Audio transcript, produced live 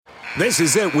This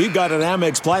is it. We've got an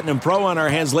Amex Platinum Pro on our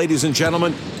hands, ladies and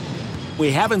gentlemen.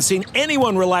 We haven't seen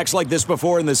anyone relax like this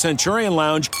before in the Centurion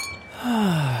Lounge.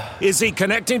 Is he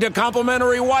connecting to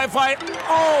complimentary Wi-Fi?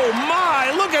 Oh,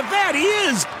 my. Look at that. He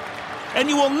is. And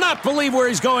you will not believe where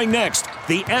he's going next.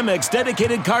 The Amex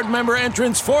dedicated card member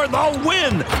entrance for the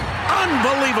win.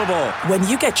 Unbelievable. When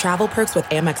you get travel perks with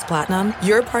Amex Platinum,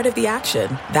 you're part of the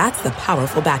action. That's the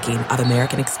powerful backing of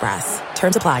American Express.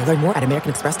 Terms apply. Learn more at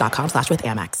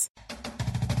americanexpress.com/withAmex.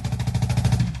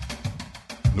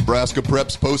 Nebraska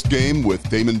Preps postgame with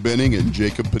Damon Benning and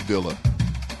Jacob Padilla.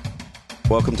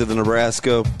 Welcome to the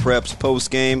Nebraska Preps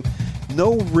postgame.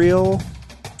 No real,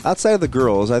 outside of the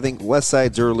girls, I think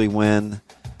Westside's early win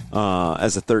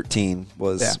as a 13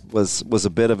 was a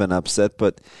bit of an upset,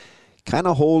 but kind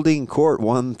of holding court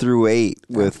 1 through 8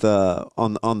 with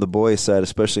on the boys' side,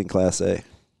 especially in Class A.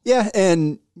 Yeah,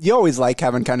 and you always like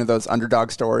having kind of those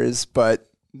underdog stories, but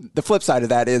the flip side of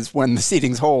that is when the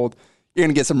seedings hold, you're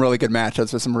going to get some really good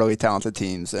matchups with some really talented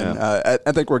teams. And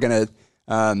I think we're going to,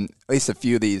 at least a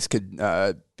few of these could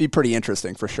be pretty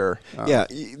interesting for sure.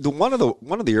 One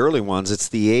of the early ones, it's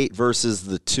the 8 versus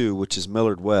the 2, which is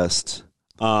Millard West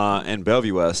and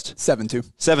Bellevue West.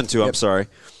 7-2. 7-2, Yep. I'm sorry.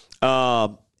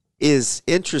 Is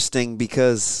interesting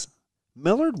because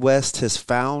Millard West has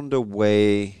found a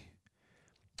way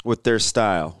with their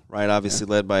style, right? Obviously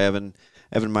led by Evan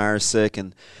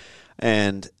Meyersick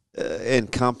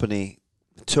and company,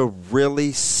 to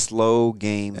really slow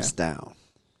games down.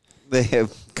 They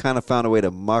have kind of found a way to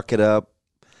muck it up,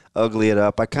 ugly it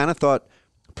up. I kind of thought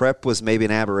prep was maybe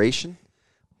an aberration,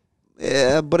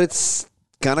 but it's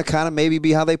gonna kind of maybe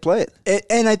be how they play it.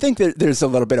 And I think that there's a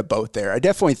little bit of both there. I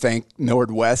definitely think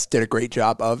Millard West did a great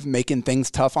job of making things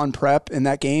tough on prep in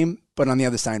that game. But on the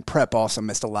other side, prep also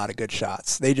missed a lot of good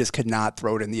shots. They just could not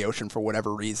throw it in the ocean for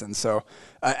whatever reason. So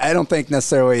I don't think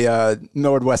necessarily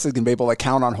Millard West is going to be able to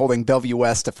count on holding Bellevue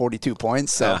West to 42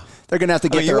 points. So they're going to have to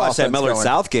get their offense going. You watched that Millard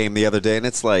South game the other day, and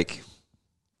it's like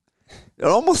it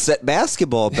almost set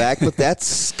basketball back, but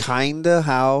that's kind of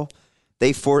how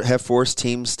they have forced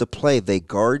teams to play. They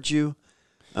guard you.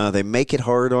 They make it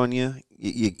hard on you.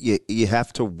 You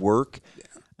have to work.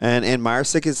 And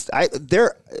Meyersick is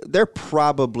they're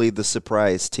probably the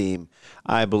surprise team,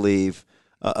 I believe,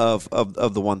 of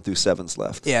the 1 through 7s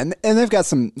left. Yeah, and they've got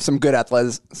some good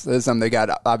athleticism. They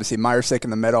got obviously Meyersick in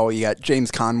the middle. You got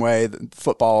James Conway, the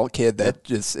football kid that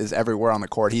just is everywhere on the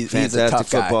court. He's a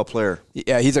tough guy. Football player.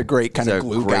 Yeah, he's a great kind of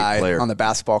glue guy player on the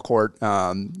basketball court.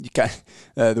 You got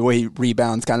the way he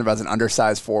rebounds, kind of as an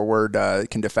undersized forward,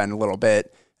 can defend a little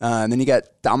bit. And then you got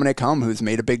Dominic Humm, who's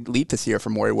made a big leap this year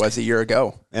from where he was a year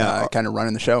ago, kind of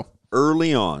running the show.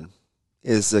 Early on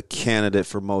is a candidate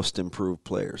for most improved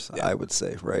players, I would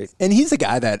say, right? And he's a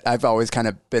guy that I've always kind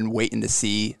of been waiting to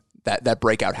see that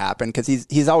breakout happen because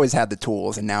he's always had the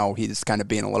tools, and now he's kind of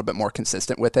being a little bit more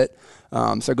consistent with it.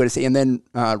 So good to see. And then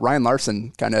Ryan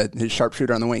Larson, kind of his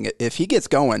sharpshooter on the wing. If he gets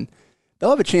going, they'll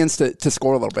have a chance to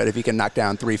score a little bit if he can knock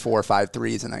down 3, 4, 5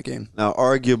 threes in that game. Now,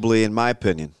 arguably, in my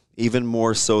opinion, even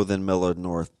more so than Millard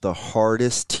North, the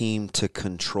hardest team to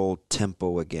control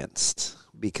tempo against,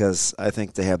 because I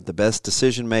think they have the best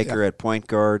decision maker at point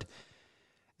guard,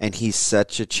 and he's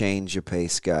such a change of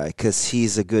pace guy because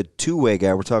he's a good two-way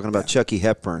guy. We're talking about Chucky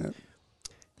Hepburn.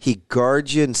 He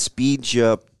guards you and speeds you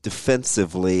up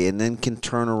defensively and then can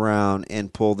turn around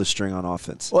and pull the string on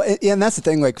offense. Well, and that's the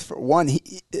thing. Like, for one,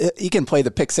 he can play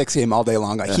the pick-six game all day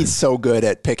long. Like, he's so good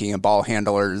at picking a ball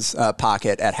handler's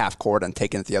pocket at half court and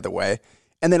taking it the other way.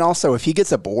 And then also, if he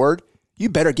gets a board, you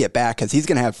better get back because he's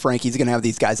going to have Frank. He's going to have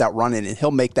these guys out running, and he'll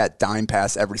make that dime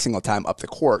pass every single time up the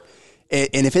court.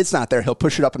 And if it's not there, he'll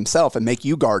push it up himself and make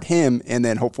you guard him and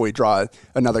then hopefully draw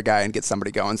another guy and get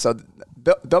somebody going. So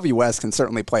Bellevue West can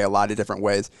certainly play a lot of different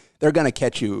ways. They're going to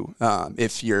catch you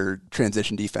if your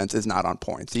transition defense is not on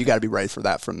point. So you got to be ready for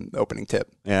that from the opening tip.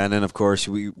 Yeah, and then, of course,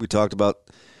 we talked about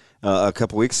a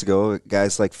couple weeks ago,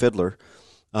 guys like Fiddler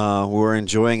who are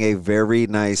enjoying a very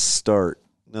nice start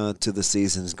to the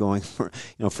seasons, going for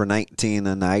 19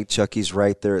 a night. Chucky's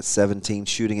right there at 17,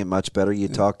 shooting it much better. You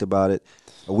talked about it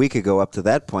a week ago. Up to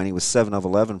that point, he was 7 of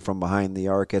 11 from behind the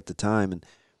arc at the time, and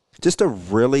just a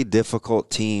really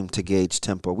difficult team to gauge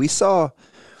tempo. We saw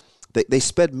they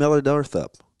sped Millard North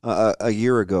up a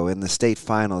year ago in the state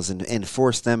finals and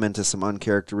forced them into some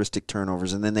uncharacteristic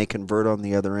turnovers, and then they convert on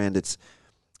the other end. It's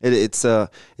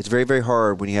very, very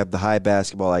hard when you have the high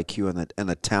basketball IQ and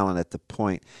the talent at the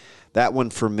point. That one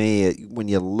for me, when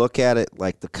you look at it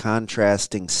like the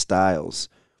contrasting styles,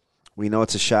 we know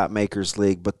it's a shot maker's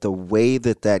league, but the way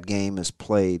that game is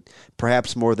played,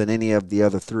 perhaps more than any of the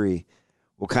other three,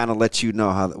 will kind of let you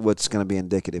know what's going to be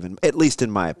indicative, at least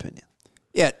in my opinion.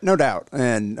 Yeah, no doubt.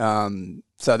 And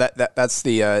so that's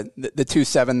the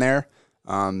 2-7 there.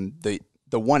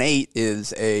 The 1-8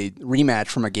 is a rematch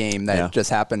from a game that just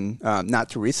happened not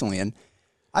too recently, and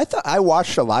I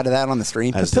watched a lot of that on the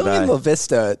stream. Papillion and La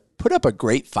Vista put up a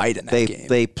great fight in that game.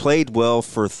 They played well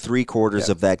for 3 quarters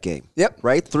of that game. Yep.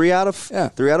 Right? 3 out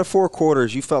of 4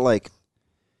 quarters, you felt like,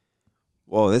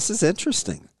 whoa, this is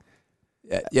interesting.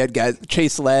 Yeah, you had guys,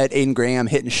 Chase Led, Aiden Graham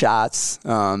hitting shots.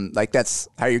 That's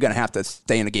how you're going to have to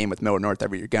stay in a game with Millard North.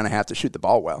 You're going to have to shoot the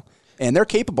ball well. And they're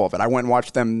capable of it. I went and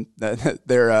watched them,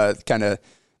 their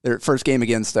first game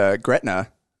against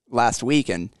Gretna last week,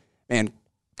 and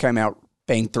came out,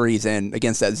 banged threes in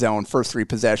against that zone. First 3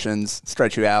 possessions,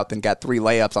 stretch you out, then got 3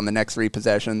 layups on the next 3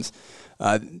 possessions.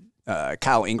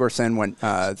 Kyle Ingerson went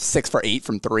 6 for 8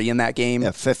 from 3 in that game.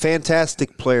 Yeah,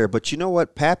 fantastic player. But you know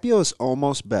what? Papio is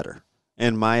almost better,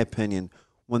 in my opinion,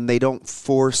 when they don't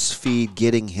force feed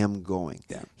getting him going.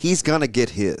 Yeah. He's going to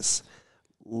get his.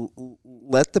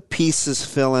 Let the pieces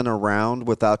fill in around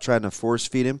without trying to force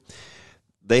feed him.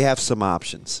 They have some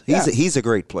options. He's a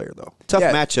great player, though. Tough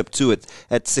matchup, too, at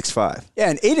 6'5". Yeah,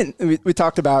 and Aiden, we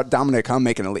talked about Dominic Hum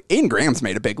making a leap. Aiden Graham's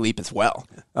made a big leap as well.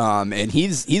 And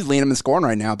he's leading him in scoring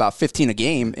right now, about 15 a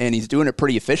game, and he's doing it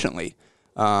pretty efficiently.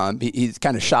 He's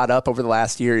kind of shot up over the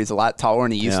last year. He's a lot taller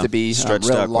than he used to be. Stretched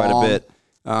real out long, quite a bit.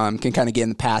 Can kind of get in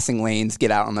the passing lanes,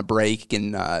 get out on the break,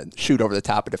 can shoot over the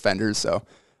top of defenders. So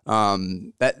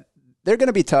that they're going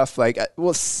to be tough.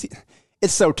 We'll see.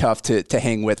 It's so tough to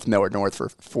hang with Millard North for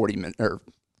 40 minutes or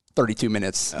 32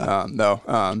 minutes, though.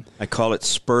 I call it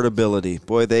spurtability.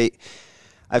 Boy,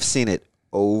 I've seen it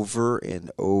over and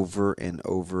over and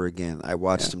over again. I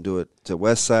watched them do it to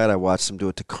Westside. I watched them do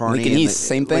it to Kearney. Lincoln East,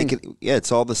 same thing.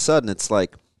 It's all of a sudden, it's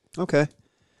like, okay,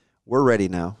 we're ready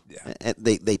now. Yeah. And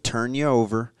they turn you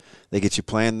over. They get you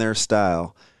playing their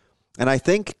style. And I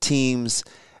think teams,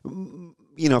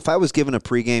 if I was given a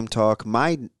pregame talk,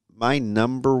 my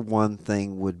number one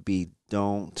thing would be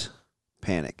don't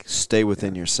panic. Stay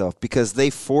within yourself, because they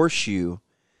force you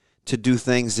to do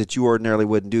things that you ordinarily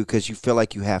wouldn't do because you feel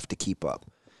like you have to keep up.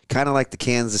 Kind of like the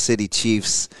Kansas City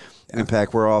Chiefs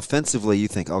impact, where offensively you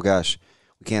think, oh, gosh,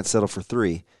 we can't settle for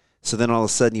 3. So then all of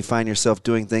a sudden you find yourself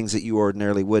doing things that you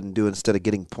ordinarily wouldn't do instead of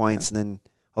getting points, and then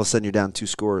all of a sudden you're down 2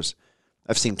 scores.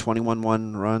 I've seen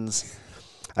 21-1 runs.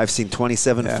 I've seen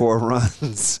 27-4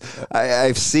 runs.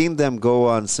 I've seen them go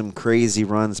on some crazy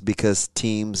runs because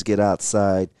teams get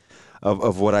outside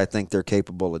of what I think they're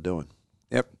capable of doing.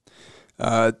 Yep.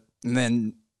 And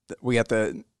then we got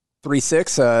the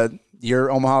 3-6,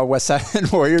 your Omaha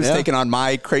Westside Warriors taking on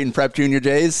my Creighton Prep Junior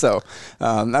Jays. So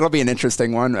that'll be an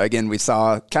interesting one. Again, we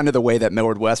saw kind of the way that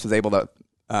Millard West was able to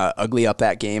ugly up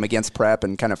that game against Prep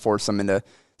and kind of force them into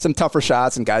some tougher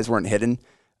shots, and guys weren't hitting.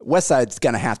 Westside's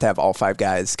going to have all 5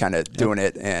 guys kind of doing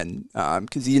it. And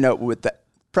because, with the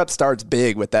Prep starts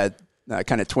big with that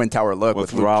kind of twin tower look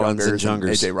with Rollins and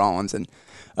AJ Rollins. And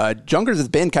Jungers has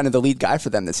been kind of the lead guy for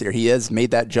them this year. He has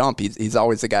made that jump. He's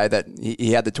always the guy that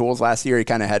he had the tools last year. He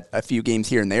kind of had a few games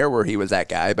here and there where he was that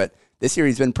guy. But this year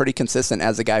he's been pretty consistent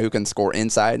as a guy who can score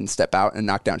inside and step out and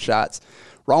knock down shots.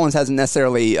 Rollins hasn't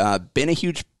necessarily been a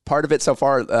huge part of it so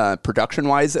far,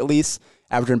 production-wise at least,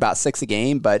 averaging about 6 a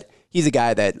game. But he's a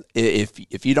guy that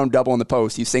if you don't double in the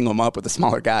post, you single him up with a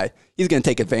smaller guy, he's going to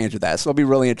take advantage of that. So it'll be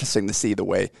really interesting to see the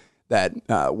way that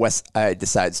Westside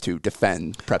decides to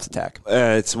defend Prep's attack.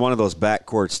 It's one of those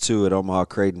backcourts, too, at Omaha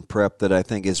Creighton Prep that I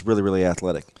think is really, really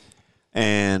athletic.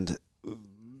 And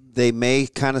they may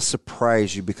kind of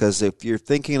surprise you, because if you're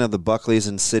thinking of the Buckleys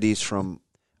and Cities from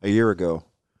a year ago,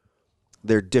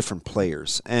 they're different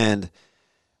players. And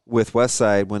with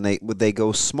Westside, when they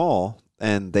go small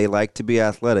and they like to be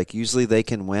athletic, usually they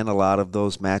can win a lot of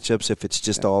those matchups if it's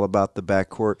just all about the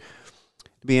backcourt.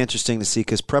 It'd be interesting to see,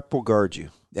 because Prep will guard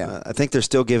you. Yeah, I think they're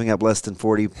still giving up less than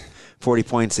 40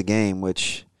 points a game,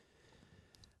 which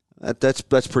that's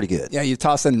pretty good. Yeah, you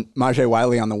toss in Majay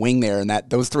Wiley on the wing there, and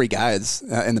those 3 guys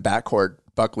in the backcourt,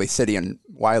 Buckley, City, and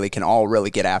Wiley, can all really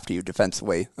get after you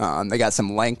defensively. They got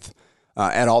some length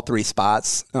at all 3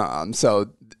 spots,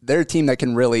 so they're a team that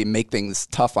can really make things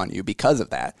tough on you because of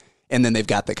that. And then they've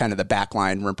got the kind of the back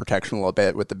line rim protection a little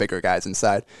bit with the bigger guys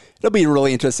inside. It'll be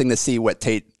really interesting to see what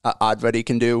Tate Oddvedi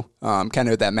can do, kind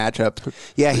of that matchup.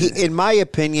 Yeah, in my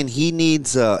opinion, he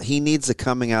needs a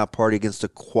coming out party against a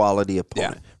quality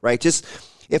opponent, right? Just,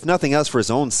 if nothing else, for his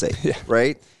own sake,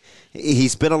 right?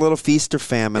 He's been a little feast or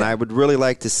famine. I would really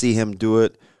like to see him do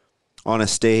it on a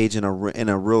stage in a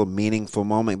real meaningful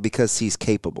moment, because he's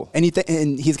capable. And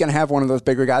he's going to have one of those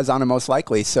bigger guys on him most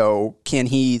likely. So can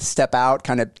he step out,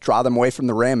 kind of draw them away from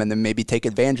the rim, and then maybe take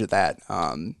advantage of that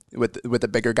with the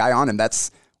bigger guy on him? That's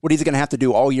what he's going to have to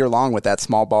do all year long with that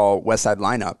small ball West Side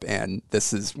lineup. And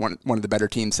this is one of the better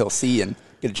teams he'll see and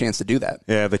get a chance to do that.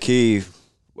 Yeah, the key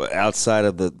outside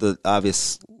of the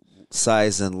obvious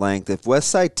size and length, if West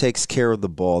Side takes care of the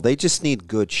ball, they just need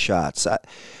good shots.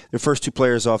 Their first 2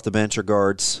 players off the bench are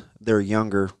guards. They're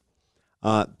younger.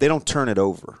 They don't turn it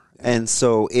over. And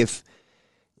so if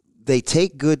they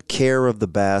take good care of the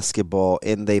basketball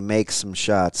and they make some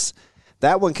shots,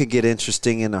 that one could get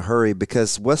interesting in a hurry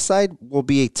because West Side will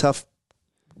be a tough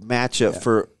matchup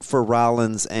for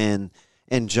Rollins and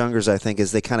Jungers, I think,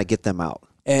 as they kind of get them out.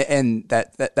 And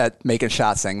that making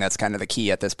shots thing, that's kind of the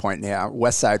key at this point. Yeah,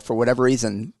 West Side, for whatever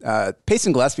reason,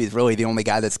 Payson Gillespie is really the only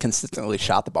guy that's consistently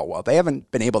shot the ball well. They haven't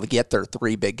been able to get their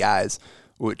 3 big guys,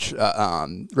 which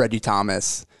Reggie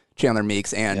Thomas, Chandler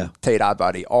Meeks, and Tate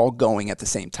Oddbody all going at the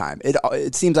same time.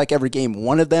 It seems like every game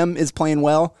one of them is playing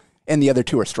well and the other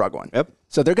 2 are struggling. Yep.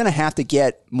 So they're going to have to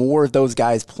get more of those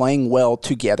guys playing well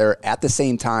together at the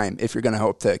same time if you're going to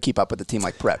hope to keep up with a team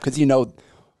like Prep. Because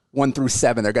 1 through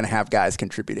 7, they're going to have guys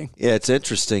contributing. Yeah, it's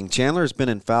interesting. Chandler's been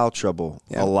in foul trouble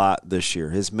a lot this year.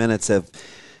 His minutes have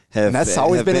and that's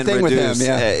always been a thing reduced. With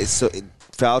him. Yeah. So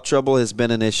foul trouble has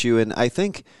been an issue, and I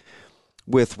think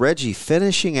with Reggie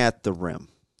finishing at the rim,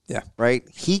 right,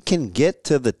 he can get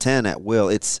to the 10 at will.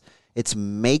 It's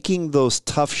making those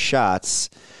tough shots.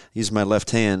 Use my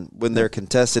left hand when they're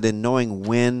contested and knowing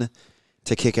when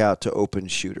to kick out to open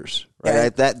shooters.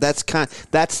 Right, that's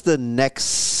the next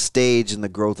stage in the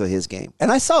growth of his game.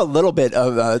 And I saw a little bit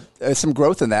of some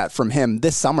growth in that from him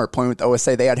this summer. Playing with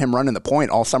OSA, they had him running the point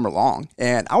all summer long,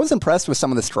 and I was impressed with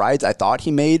some of the strides I thought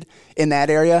he made in that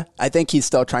area. I think he's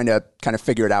still trying to kind of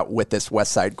figure it out with this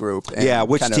West Side group. And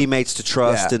which teammates to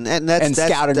trust, and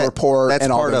scouting report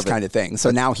and all those of kind of things.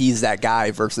 So now he's that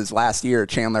guy versus last year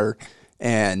Chandler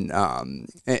and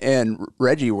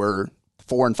Reggie were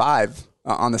 4 and 5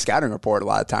 on the scouting report a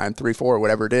lot of time, 3, 4,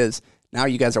 whatever it is. Now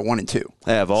you guys are 1 and 2.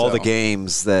 They have all the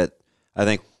games that I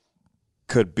think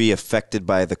could be affected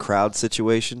by the crowd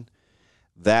situation.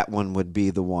 That one would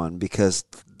be the one because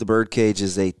the Birdcage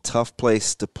is a tough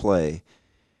place to play.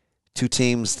 2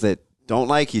 teams that don't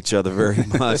like each other very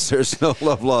much. There's no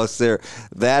love lost there.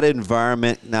 That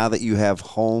environment, now that you have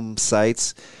home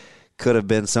sites, could have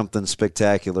been something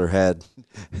spectacular had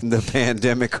the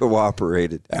pandemic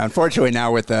cooperated. Unfortunately,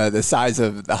 now with the size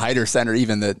of the Hyder Center,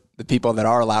 even the people that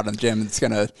are allowed in the gym, it's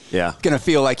gonna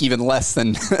feel like even less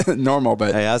than normal.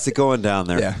 But hey, how's it going down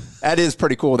there? Yeah, that is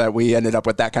pretty cool that we ended up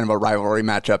with that kind of a rivalry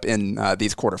matchup in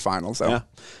these quarterfinals. So. Yeah,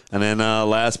 and then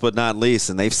last but not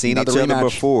least, and they've seen each other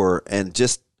before, and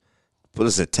just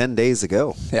 10 days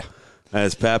ago? Yeah.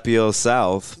 As Papillion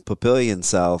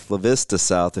South, La Vista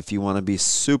South, if you want to be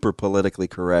super politically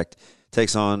correct,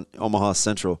 takes on Omaha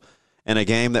Central in a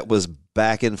game that was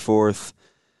back and forth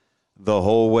the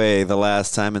whole way the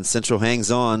last time. And Central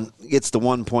hangs on, gets the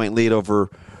 1-point lead over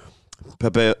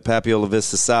Papillion La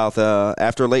Vista South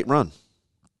after a late run.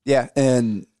 Yeah,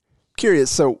 and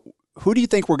curious, so who do you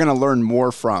think we're going to learn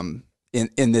more from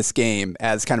in this game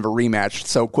as kind of a rematch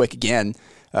so quick again?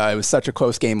 It was such a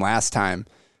close game last time.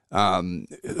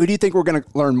 Who do you think we're going to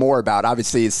learn more about?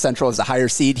 Obviously, Central is the higher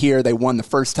seed here. They won the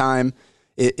first time.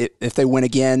 If they win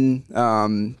again,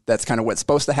 that's kind of what's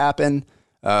supposed to happen.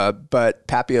 But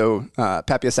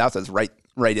Papio South is right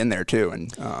in there too.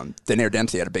 And Danair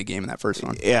Dempsey had a big game in that first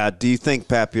one. Yeah. Do you think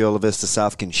Papio La Vista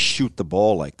South can shoot the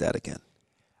ball like that again?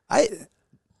 It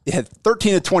had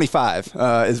 13 of 25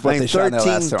 is what they shot in that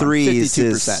last one.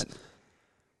 52%.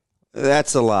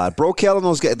 That's a lot. Brokel and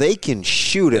those guys, they can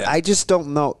shoot it. Yeah. I just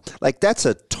don't know. Like, that's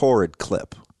a torrid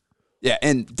clip. Yeah,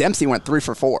 and Dempsey went 3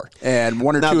 for 4, and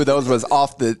 1 or 2 of those was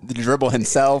off the dribble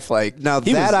himself. Like now,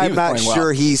 I'm not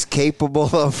sure he's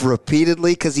capable of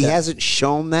repeatedly because he hasn't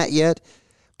shown that yet,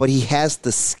 but he has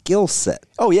the skill set.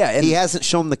 Oh, yeah. And he hasn't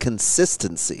shown the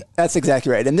consistency. That's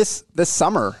exactly right. And this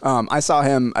summer, I saw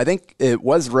him, I think it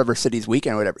was River City's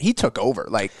weekend or whatever. He took over,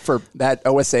 like, for that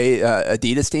OSA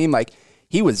Adidas team. Like,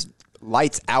 he was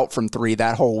lights out from 3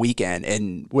 that whole weekend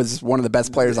and was one of the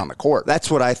best players on the court.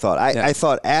 That's what I thought. I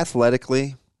thought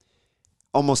athletically,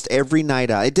 almost every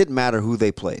night out, it didn't matter who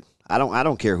they played. I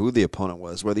don't care who the opponent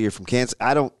was, whether you're from Kansas.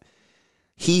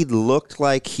 He looked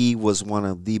like he was one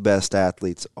of the best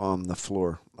athletes on the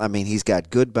floor. I mean, he's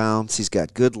got good bounce, he's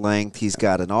got good length, he's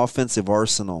got an offensive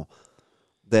arsenal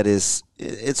that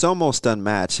it's almost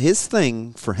unmatched. His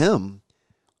thing for him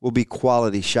will be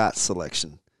quality shot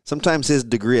selection. Sometimes his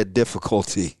degree of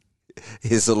difficulty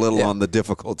is a little on the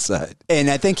difficult side. And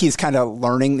I think he's kind of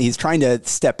learning. He's trying to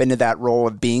step into that role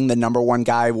of being the number one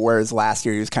guy, whereas last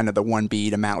year he was kind of the 1B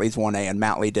to Matley's 1A, and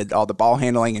Matley did all the ball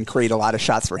handling and create a lot of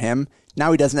shots for him.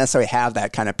 Now he doesn't necessarily have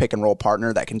that kind of pick and roll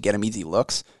partner that can get him easy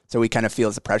looks. So he kind of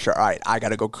feels the pressure, all right, I got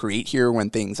to go create here when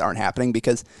things aren't happening,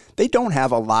 because they don't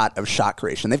have a lot of shot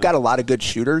creation. They've got a lot of good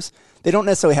shooters. They don't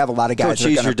necessarily have a lot of guys Coach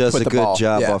Easier does a good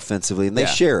job Yeah. offensively, and they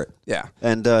share it. Yeah.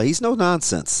 And he's no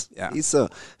nonsense. Yeah.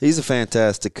 He's a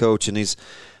fantastic coach, and he's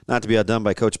not to be outdone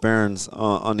by Coach Behrens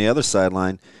on the other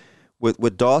sideline.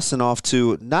 With Dawson off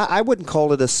to, I wouldn't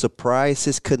call it a surprise.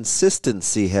 His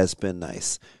consistency has been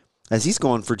nice, as he's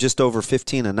going for just over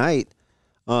 15 a night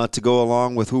to go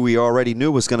along with who we already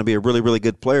knew was going to be a really, really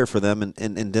good player for them,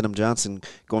 and Denham Johnson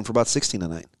going for about 16 a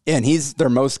night. Yeah, and he's their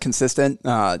most consistent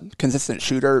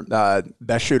shooter,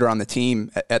 best shooter on the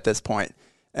team at this point.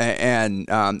 And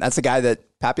that's a guy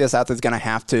that Papio South is going to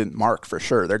have to mark for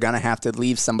sure. They're going to have to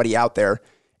leave somebody out there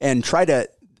and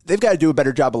they've got to do a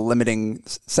better job of limiting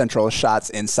Central shots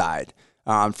inside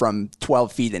from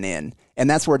 12 feet and in. And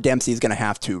that's where Dempsey's going to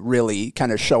have to really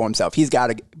kind of show himself. He's got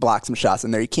to block some shots in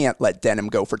there. You can't let Denham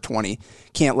go for 20.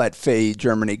 Can't let Fay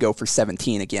Germany go for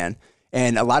 17 again.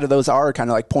 And a lot of those are kind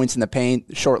of like points in the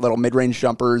paint, short little mid-range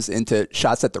jumpers into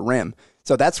shots at the rim.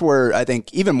 So that's where I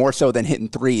think, even more so than hitting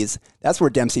threes, that's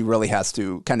where Dempsey really has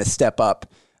to kind of step up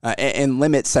and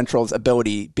limit Central's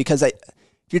ability. Because if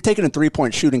you're taking a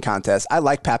three-point shooting contest, I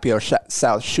like Papio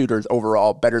South shooters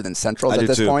overall better than Central's at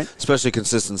this point. Especially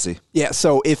consistency. Yeah,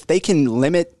 so if they can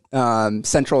limit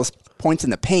Central's points in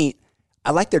the paint,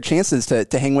 I like their chances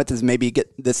to hang with us, maybe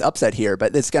get this upset here.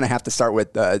 But it's going to have to start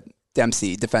with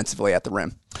Dempsey defensively at the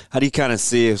rim. How do you kind of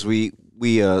see as we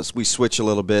switch a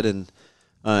little bit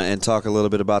and talk a little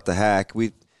bit about the hack?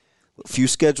 A few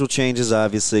schedule changes,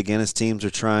 obviously, again, as teams are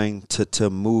trying to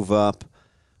move up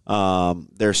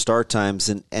their start times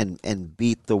and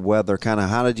beat the weather. Kind of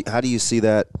how do you see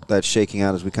that shaking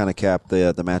out as we kind of cap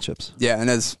the matchups? Yeah, and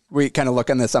as we kind of look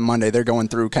on this on Monday, they're going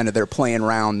through kind of their playing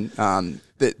round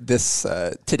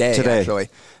today. Actually.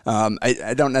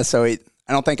 I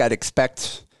don't think I'd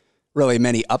expect really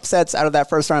many upsets out of that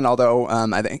first round, although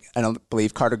I don't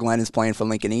believe Carter Glenn is playing for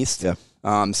Lincoln East.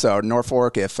 Yeah. So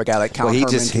Norfolk, if a guy like Colin Herman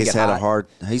just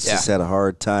had a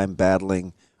hard time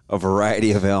battling a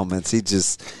variety of ailments. He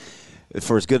just,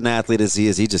 for as good an athlete as he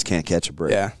is, he just can't catch a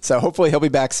break. Yeah. So hopefully he'll be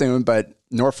back soon. But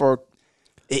Norfolk,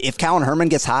 if Colin Herman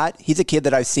gets hot, he's a kid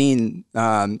that I've seen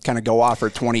kind of go off for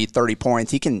 20, 30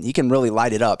 points. He can really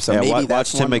light it up. So maybe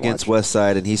that's watched him against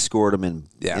Westside, and he scored them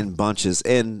in bunches,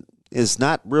 and is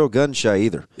not real gun shy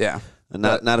either. Yeah. And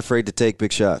not afraid to take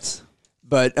big shots.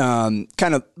 But kind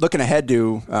of looking ahead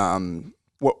to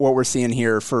what we're seeing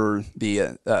here for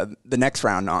the next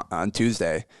round on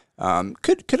Tuesday,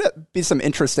 could be some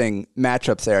interesting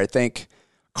matchups there. I think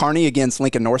Kearney against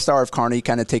Lincoln North Star, if Kearney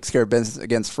kind of takes care of business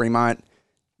against Fremont,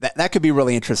 that could be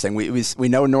really interesting. We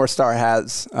know North Star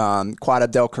has Quad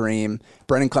Abdel Kareem.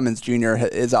 Brennan Clemens Jr.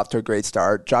 is off to a great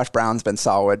start. Josh Brown's been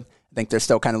solid. I think they're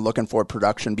still kind of looking for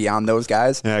production beyond those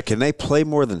guys. Yeah, can they play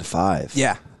more than 5?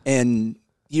 Yeah, and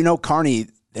Kearney,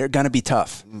 they're going to be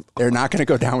tough. They're not going to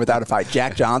go down without a fight.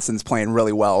 Jack Johnson's playing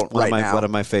really well now. One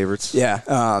of my favorites.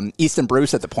 Yeah. Easton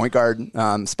Bruce at the point guard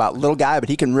spot. Little guy, but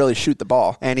he can really shoot the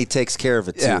ball. And he takes care of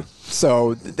it, too. Yeah.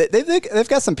 So they've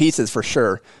got some pieces for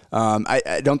sure.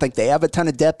 I don't think they have a ton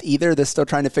of depth either. They're still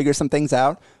trying to figure some things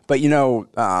out. But,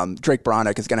 Drake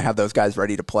Bronick is going to have those guys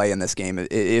ready to play in this game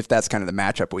if that's kind of the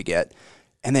matchup we get.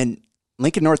 And then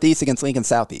Lincoln Northeast against Lincoln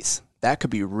Southeast. That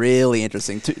could be really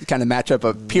interesting to kind of matchup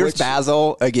of Pierce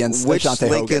Basil against which Ashante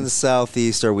Hogan. Lincoln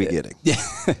Southeast are we getting? Yeah.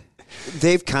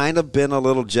 They've kind of been a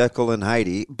little Jekyll and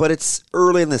Heidi, but it's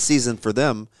early in the season for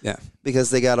them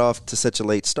because they got off to such a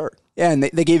late start. Yeah, and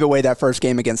they gave away that first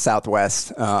game against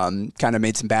Southwest, kind of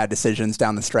made some bad decisions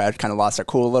down the stretch, kind of lost their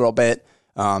cool a little bit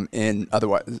in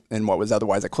what was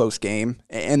otherwise a close game.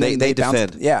 And then they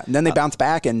bounced, and then they bounced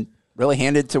back and really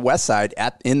handed to Westside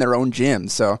in their own gym.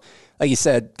 So, like you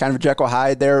said, kind of a Jekyll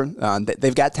Hyde there.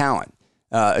 They've got talent.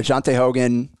 Ashante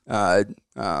Hogan,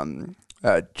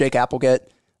 Jake Applegate.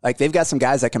 Like, they've got some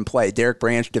guys that can play. Derek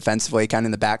Branch defensively, kind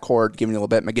of in the backcourt, giving you a little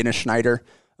bit. McGinnis Schneider.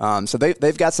 So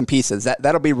they've got some pieces.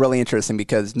 That'll be really interesting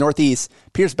because Northeast,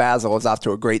 Pierce Basil is off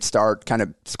to a great start, kind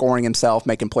of scoring himself,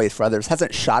 making plays for others.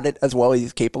 Hasn't shot it as well as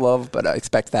he's capable of, but I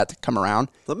expect that to come around.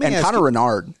 And Connor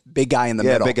Renard, big guy in the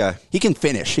middle. Big guy. He can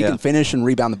finish. He can finish and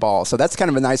rebound the ball. So that's kind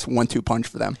of a nice 1-2 punch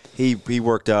for them. He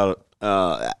worked out.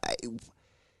 How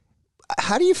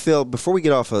do you feel, before we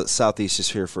get off of Southeast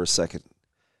just here for a second,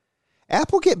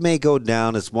 Applegate may go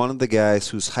down as one of the guys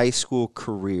whose high school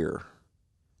career,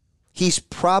 he's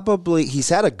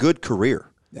had a good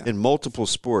career. in multiple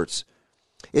sports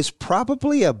is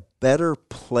probably a better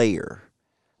player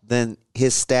than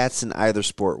his stats in either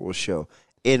sport will show,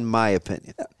 in my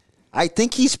opinion. I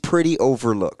think he's pretty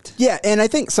overlooked. Yeah, and I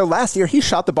think so. Last year, he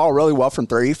shot the ball really well from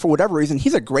 3. For whatever reason,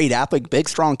 he's a great athlete, big,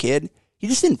 strong kid. He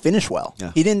just didn't finish well.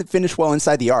 Yeah. He didn't finish well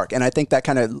inside the arc, and I think that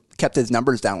kind of kept his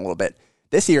numbers down a little bit.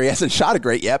 This year, he hasn't shot it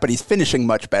great yet, but he's finishing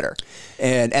much better.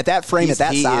 And at that frame, at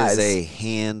that size, he is a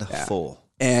handful.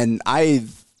 Yeah. And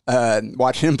I've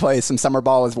watched him play some summer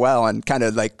ball as well, and kind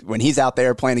of like when he's out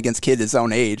there playing against kids his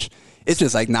own age, it's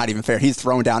just like not even fair. He's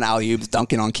throwing down alley-oops,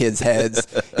 dunking on kids' heads.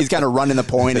 He's kind of running the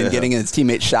point and getting his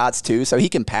teammates shots too, so he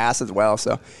can pass as well.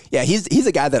 So, yeah, he's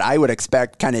a guy that I would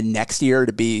expect kind of next year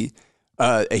to be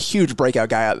a huge breakout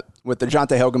guy. With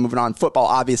DeJounte Hilgen moving on, football,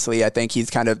 obviously, I think he's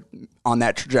kind of on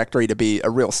that trajectory to be a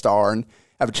real star and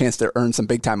have a chance to earn some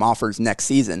big-time offers next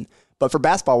season. But for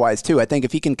basketball-wise, too, I think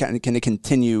if he can kind of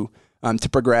continue to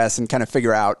progress and kind of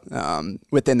figure out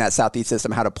within that Southeast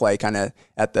system how to play kind of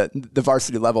at the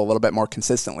varsity level a little bit more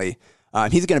consistently,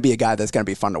 he's going to be a guy that's going to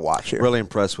be fun to watch here. Really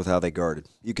impressed with how they guarded.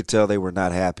 You could tell they were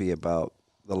not happy about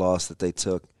the loss that they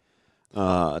took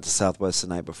to Southwest the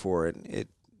night before, and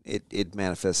it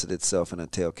manifested itself in a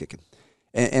tail kicking.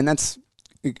 And that's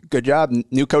a good job.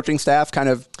 New coaching staff kind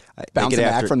of bouncing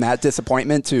back from that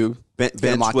disappointment to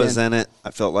bench was in it. I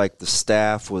felt like the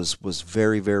staff was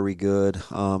very, very good.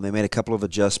 They made a couple of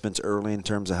adjustments early in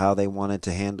terms of how they wanted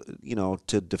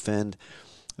to defend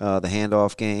the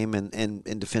handoff game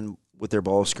and defend with their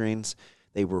ball screens.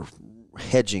 They were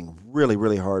hedging really,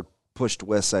 really hard, pushed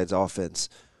Westside's offense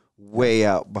way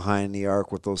out behind the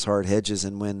arc with those hard hedges,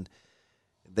 and when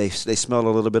they smelled a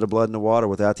little bit of blood in the water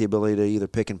without the ability to either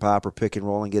pick and pop or pick and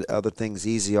roll and get other things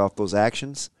easy off those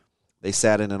actions, they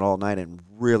sat in it all night and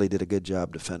really did a good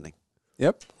job defending.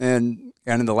 Yep. And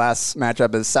in the last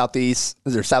matchup is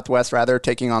Southwest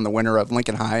taking on the winner of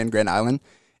Lincoln High and Grand Island.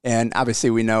 And obviously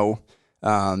we know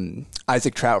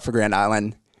Isaac Trout for Grand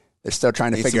Island. They're still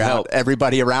trying to figure out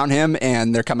everybody around him,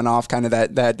 and they're coming off kind of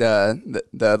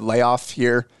the layoff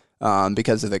here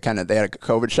because of they had a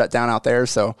COVID shutdown out there.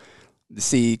 So to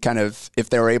see kind of if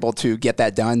they were able to get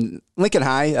that done. Lincoln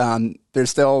High, they're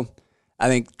still, I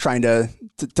think, trying to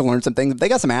learn some things. They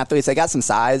got some athletes. They got some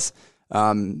size.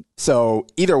 So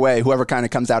either way, whoever kind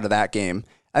of comes out of that game,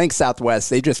 I think Southwest,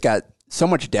 they just got so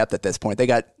much depth at this point. They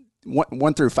got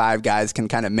 1 through 5 guys can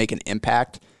kind of make an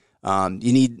impact.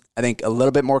 You need, I think, a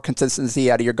little bit more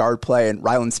consistency out of your guard play, and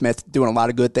Ryland Smith doing a lot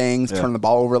of good things, turning the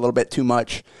ball over a little bit too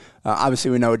much. Obviously,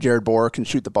 we know Jared Bohr can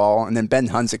shoot the ball, and then Ben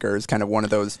Hunziker is kind of one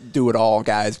of those do-it-all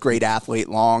guys, great athlete,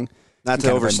 long. Not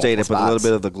to overstate it, but a little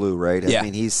bit of the glue, right? Yeah. I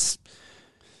mean, he's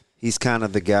kind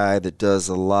of the guy that does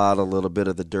a little bit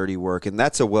of the dirty work, and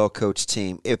that's a well-coached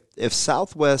team. If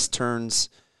Southwest turns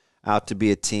out to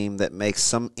be a team that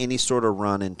makes any sort of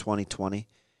run in 2020,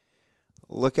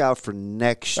 look out for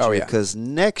next year, because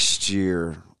next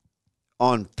year,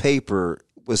 on paper,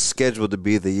 was scheduled to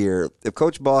be the year. If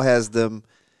Coach Ball has them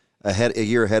a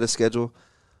year ahead of schedule,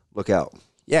 look out.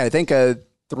 Yeah, I think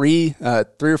 3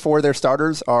 or 4 of their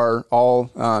starters are all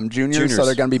juniors, so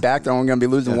they're going to be back. They're only going to be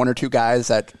losing 1 or 2 guys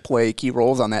that play key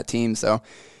roles on that team. So,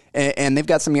 and they've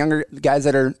got some younger guys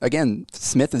that are, again,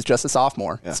 Smith is just a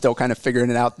sophomore, still kind of figuring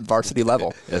it out at varsity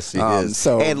level. Yes, he is.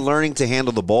 And learning to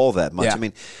handle the ball that much. Yeah. I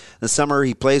mean, in the summer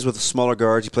he plays with the smaller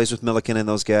guards. He plays with Milliken and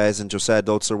those guys, and Josiah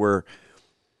Dotzler, where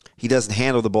he doesn't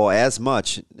handle the ball as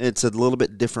much. It's a little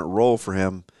bit different role for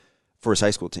him for his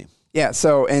high school team. Yeah,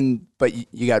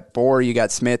 but you got Bohr, you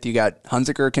got Smith, you got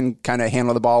Hunziker can kind of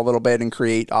handle the ball a little bit and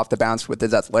create off the bounce with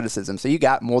his athleticism. So you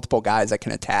got multiple guys that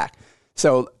can attack.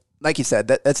 So like you said,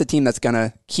 that's a team that's going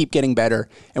to keep getting better.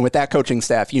 And with that coaching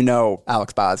staff,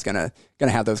 Alex Baugh is going to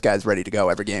have those guys ready to go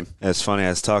every game. It's funny. I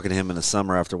was talking to him in the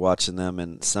summer after watching them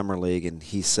in Summer League, and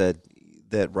he said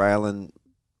that Ryland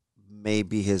may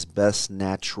be his best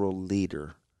natural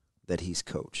leader that he's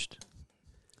coached.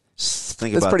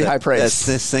 That's pretty high praise.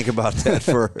 Let's think about that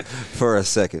for a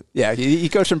second. Yeah, he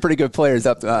coached some pretty good players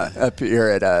up here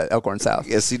at Elkhorn South.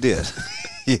 Yes, he did.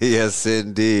 Yes,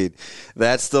 indeed.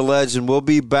 That's the legend. We'll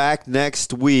be back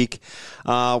next week.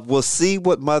 We'll see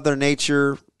what Mother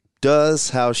Nature does,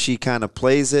 how she kind of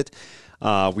plays it.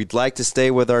 We'd like to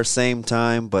stay with our same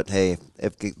time, but hey,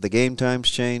 if the game times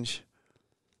change,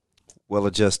 we'll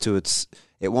adjust to it.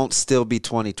 It won't still be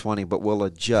 2020, but we'll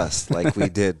adjust like we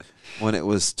did when it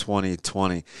was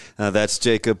 2020. That's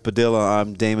Jacob Padilla.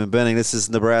 I'm Damon Benning. This is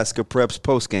Nebraska Preps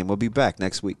Postgame. We'll be back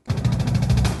next week.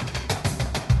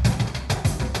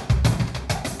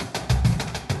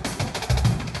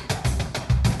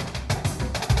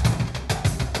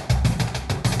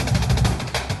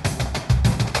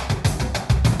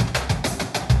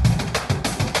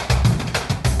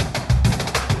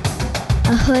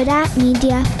 Huda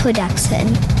Media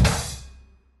Production.